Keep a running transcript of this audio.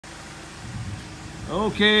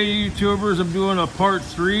Okay, YouTubers, I'm doing a part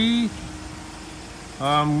 3.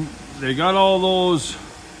 They got all those.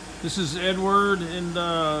 This is Edward in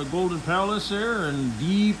the Golden Palace there, and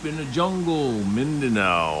deep in the jungle,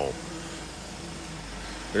 Mindanao.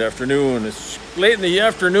 Good afternoon. It's late in the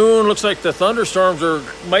afternoon. Looks like the thunderstorms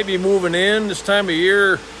might be moving in this time of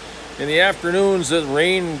year. In the afternoons, the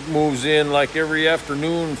rain moves in like every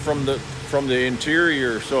afternoon from the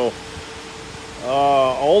interior. So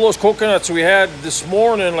all those coconuts we had this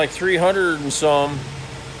morning, like 300 and some,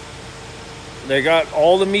 they got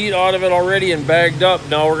all the meat out of it already and bagged up.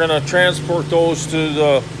 Now we're gonna transport those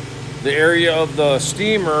to the area of the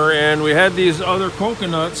steamer. And we had these other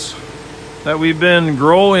coconuts that we've been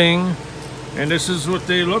growing, and this is what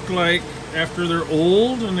they look like after they're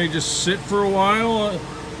old and they just sit for a while.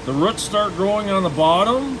 The roots start growing on the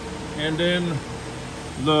bottom, and then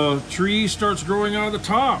the tree starts growing on the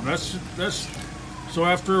top. So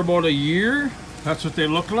after about a year, that's what they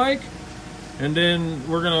look like. And then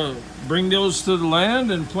we're gonna bring those to the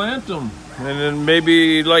land and plant them. And then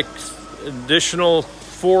maybe like additional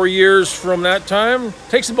 4 years from that time.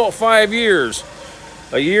 Takes about 5 years.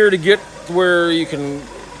 A year to get where you can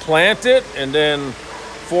plant it, and then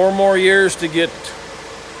 4 more years to get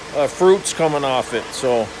fruits coming off it.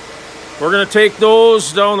 So we're gonna take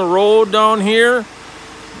those down the road down here,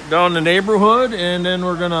 down the neighborhood, and then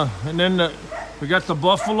we got the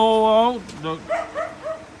buffalo out,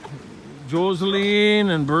 Joseline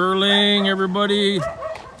and Burling, everybody.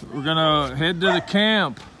 We're gonna head to the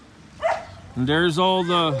camp, and there's all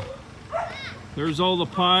the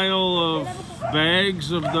pile of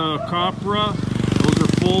bags of the copra. Those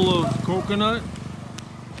are full of coconut.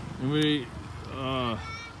 And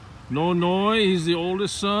Noi, he's the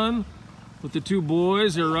oldest son, with the 2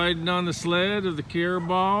 boys. They're riding on the sled of the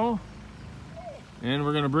carabao. And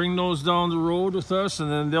we're gonna bring those down the road with us, and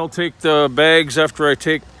then they'll take the bags after I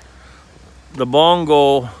take the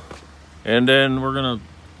bongo, and then we're gonna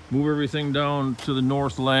move everything down to the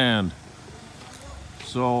Northland.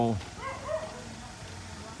 So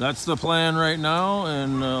that's the plan right now,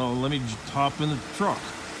 and let me hop in the truck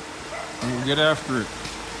and we'll get after it.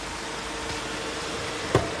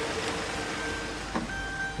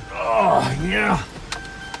 Oh, yeah.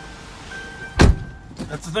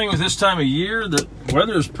 That's the thing with this time of year, the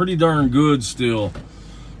weather is pretty darn good still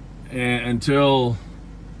until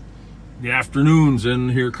the afternoons,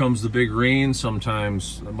 and here comes the big rain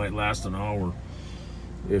sometimes. It might last an hour,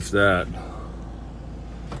 if that.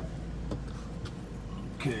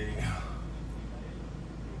 Okay.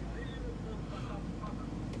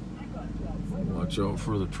 Watch out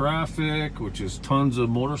for the traffic, which is tons of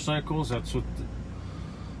motorcycles. That's what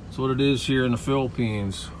it is here in the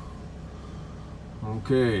Philippines.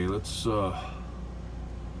 Okay, let's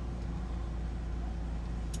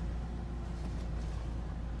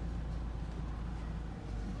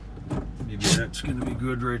maybe that's gonna be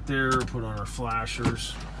good right there. Put on our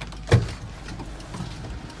flashers. Let's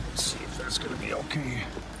see if that's gonna be okay.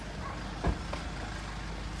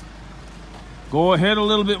 Go ahead a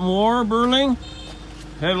little bit more, Burling.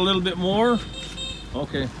 Head a little bit more.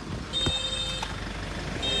 Okay.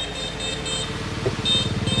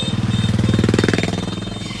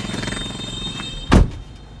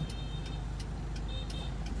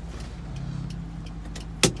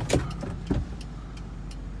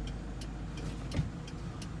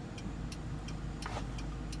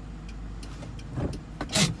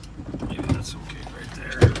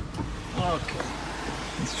 Okay,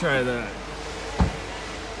 let's try that.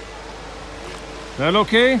 Is that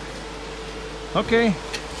okay? Okay.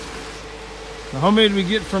 Now how many did we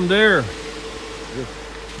get from there?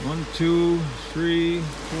 1, 2, 3,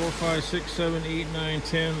 4, 5, 6, 7, 8, 9,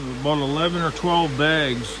 10, about 11 or 12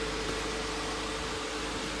 bags.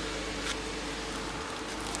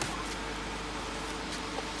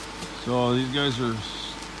 So these guys are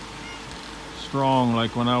strong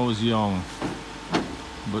like when I was young.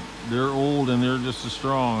 But they're old and they're just as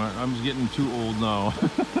strong. I'm just getting too old now.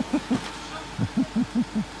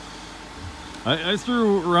 I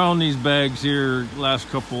threw around these bags here last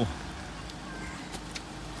couple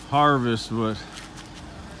harvests, but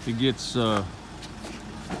it gets oh,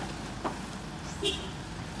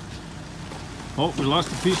 we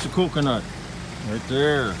lost a piece of coconut right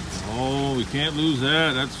there. Oh, we can't lose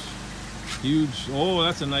that. That's huge. Oh,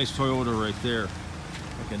 that's a nice Toyota right there.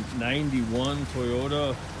 Like a 91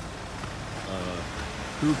 Toyota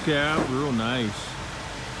crew cab, real nice.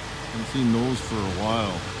 Haven't seen those for a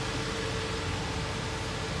while.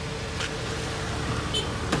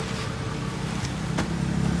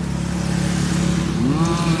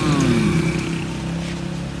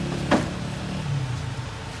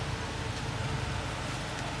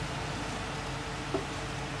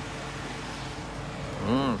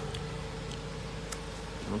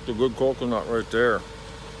 That's a good coconut right there.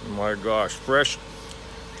 Oh my gosh, fresh.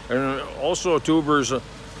 And also tubers,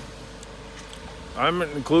 I'm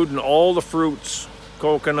including all the fruits,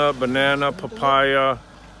 coconut, banana, papaya,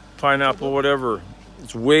 pineapple, whatever.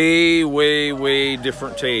 It's way, way, way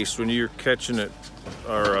different taste when you're catching it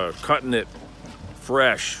or cutting it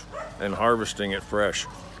fresh and harvesting it fresh.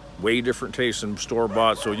 Way different taste than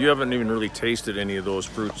store-bought. So you haven't even really tasted any of those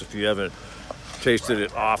fruits if you haven't tasted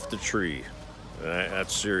it off the tree.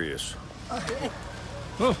 That's serious.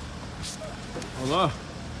 Oh, voila.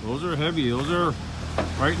 Those are heavy. Those are,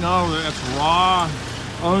 right now, that's raw,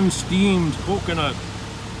 unsteamed coconut.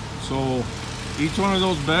 So each one of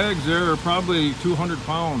those bags there are probably 200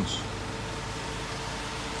 pounds.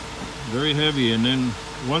 Very heavy. And then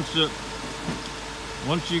once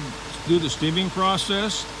you do the steaming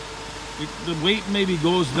process, the weight maybe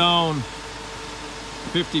goes down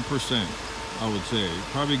 50%, I would say. It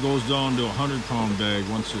probably goes down to a 100-pound bag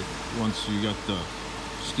once you got the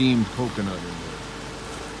steamed coconut in there.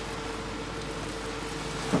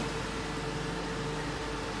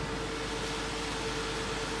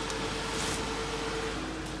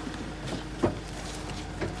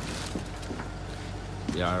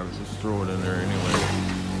 Yeah, I'll just throw it in there anyway.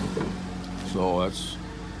 So that's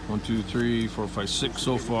 1, 2, 3, 4, 5, 6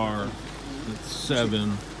 so far. That's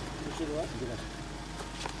 7.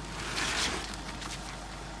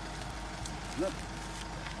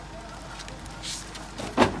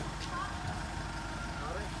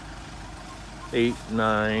 Eight,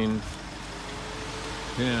 9,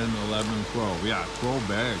 10, 11, 12. Yeah, 12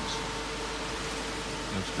 bags.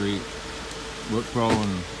 That's great. We're 12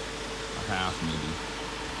 and a half maybe.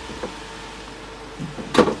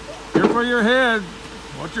 Careful your head.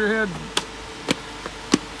 Watch your head.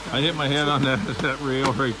 I hit my head on that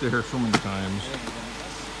rail right there so many times.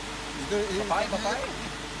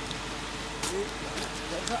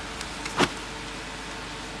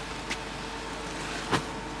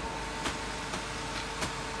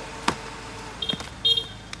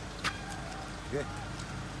 Good.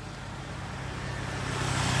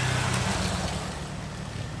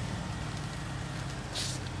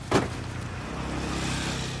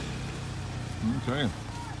 Okay.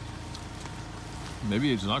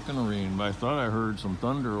 Maybe it's not going to rain, but I thought I heard some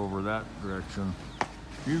thunder over that direction.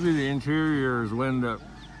 Usually the interior is where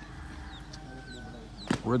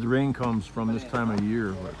the rain comes from this time of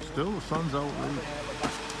year, but still the sun's out right.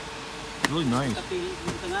 It's really nice.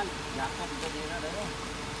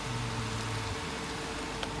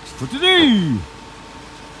 For today!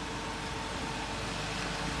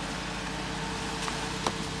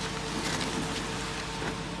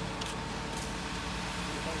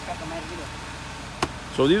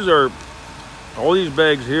 So these are, all these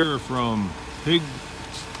bags here are from pig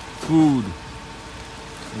food,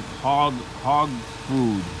 hog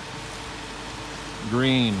food,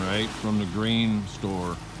 grain, right, from the grain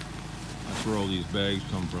store. That's where all these bags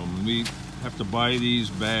come from. And we have to buy these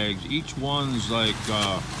bags. Each one's like,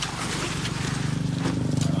 I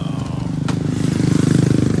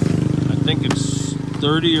think it's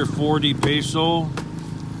 30 or 40 peso.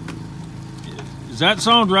 Does that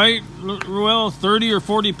sound right, Ruel? 30 or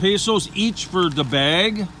 40 pesos each for the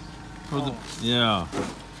bag? Yeah.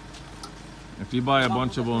 If you buy a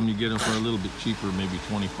bunch of them, you get them for a little bit cheaper, maybe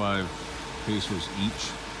 25 pesos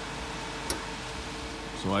each.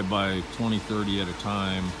 So I buy 20, 30 at a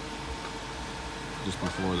time just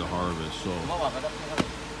before the harvest. So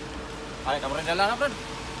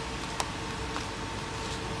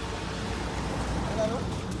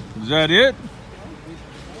is that it?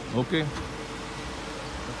 Okay.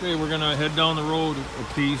 Okay, we're gonna head down the road a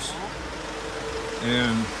piece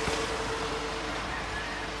and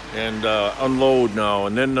unload now,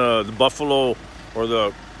 and then the buffalo or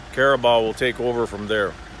the carabao will take over from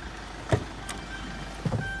there.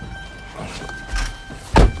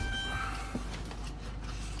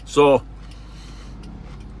 So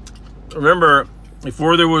remember,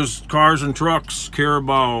 before there was cars and trucks,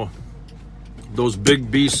 carabao, those big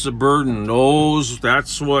beasts of burden,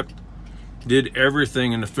 that's what did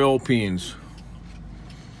everything in the Philippines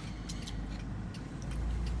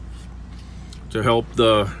to help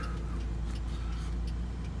the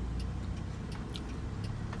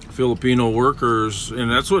Filipino workers. And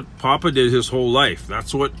that's what Papa did his whole life.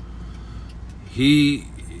 That's what he's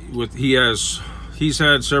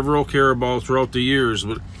had several carabao throughout the years,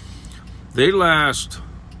 but they last,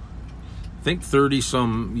 I think, 30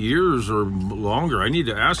 some years or longer. I need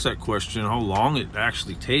to ask that question, how long it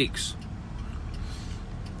actually takes,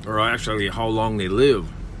 or actually how long they live.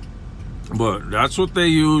 But that's what they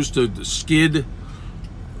use to skid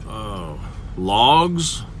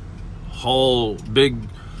logs, haul big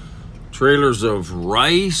trailers of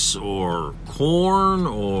rice or corn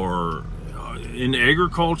or in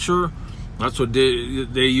agriculture. That's what they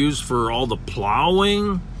use for all the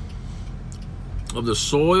plowing of the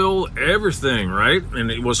soil, everything, right?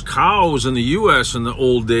 And it was cows in the U.S. in the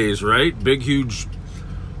old days, right? Big, huge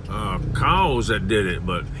cows that did it.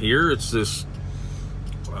 But here it's this,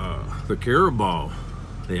 the carabao.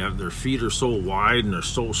 They have, their feet are so wide and they're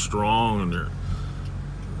so strong, and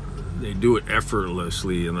they do it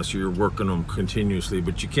effortlessly unless you're working them continuously.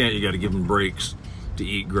 But you can't. You got to give them breaks to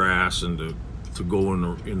eat grass and to go in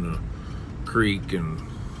the creek, and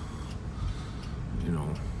you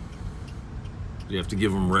know, you have to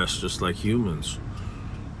give them rest just like humans.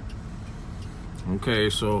 Okay,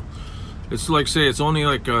 so it's like, say, it's only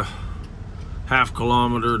like a half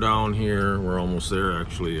kilometer down here. We're almost there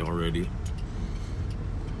actually already.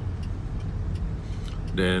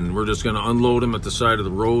 Then we're just going to unload them at the side of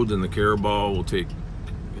the road, and the carabao will take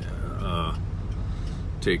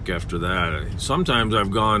after that. Sometimes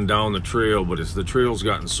I've gone down the trail, but the trail's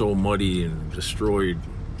gotten so muddy and destroyed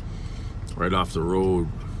right off the road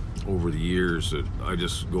over the years that I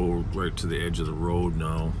just go right to the edge of the road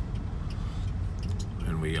now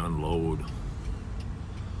and we unload.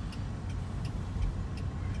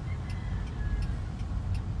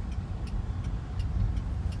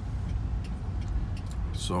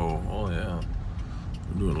 So, oh yeah,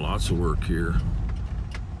 we're doing lots of work here.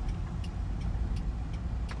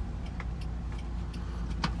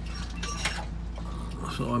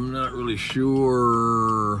 So I'm not really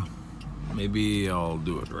sure. Maybe I'll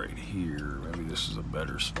do it right here. Maybe this is a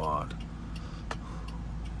better spot.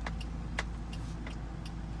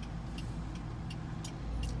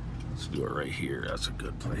 Let's do it right here. That's a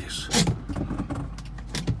good place.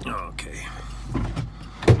 Okay.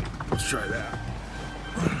 Let's try that.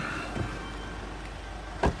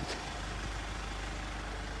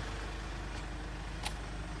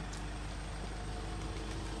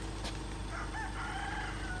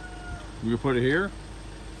 You put it here?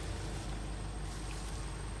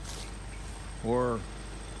 Or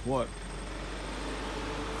what?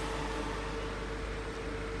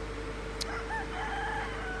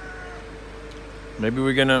 Maybe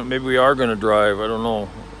we are gonna drive. I don't know.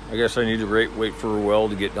 I guess I need to wait for Ruel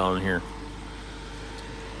to get down here.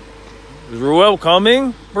 Is Ruel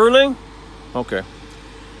coming, Burling? Okay.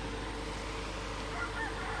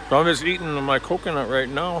 So I'm just eating my coconut right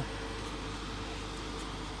now.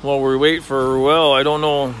 While we wait for Ruel, I don't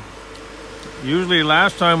know. Usually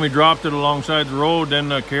last time we dropped it alongside the road, then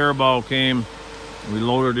the carabao came. We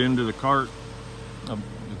loaded it into the cart of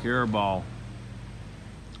the carabao.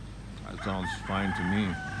 That sounds fine to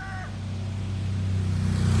me.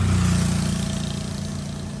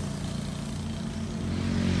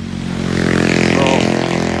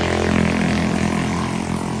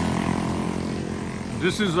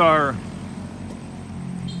 So,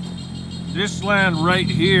 this land right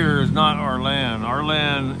here is not our land. Our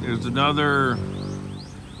land is another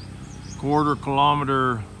quarter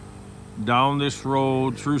kilometer down this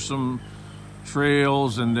road through some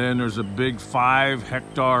trails, and then there's a big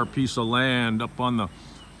 5-hectare piece of land up on the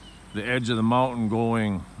edge of the mountain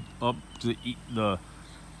going up to the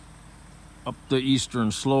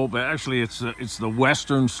eastern slope. Actually, it's the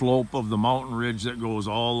western slope of the mountain ridge that goes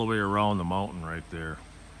all the way around the mountain right there.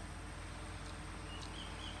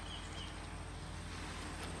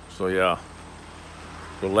 So yeah,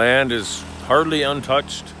 the land is hardly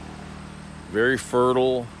untouched, very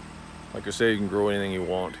fertile. Like I say, you can grow anything you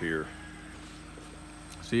want here.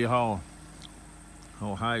 See how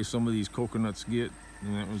high some of these coconuts get?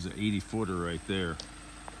 And that was an 80-footer right there.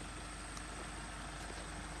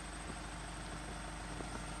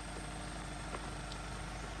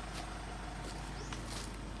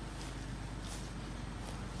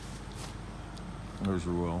 There's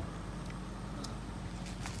Ruel.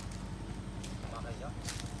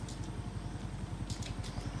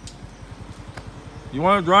 You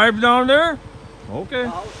want to drive down there? Okay.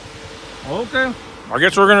 Okay. I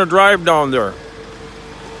guess we're gonna drive down there.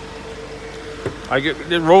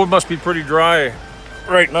 The road must be pretty dry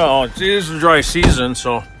right now. It is a dry season,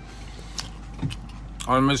 so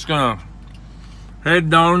I'm just gonna head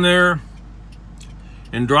down there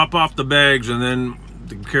and drop off the bags, and then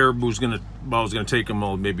the carabou's gonna take them.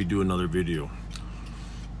 I'll maybe do another video.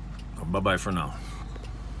 Bye bye for now.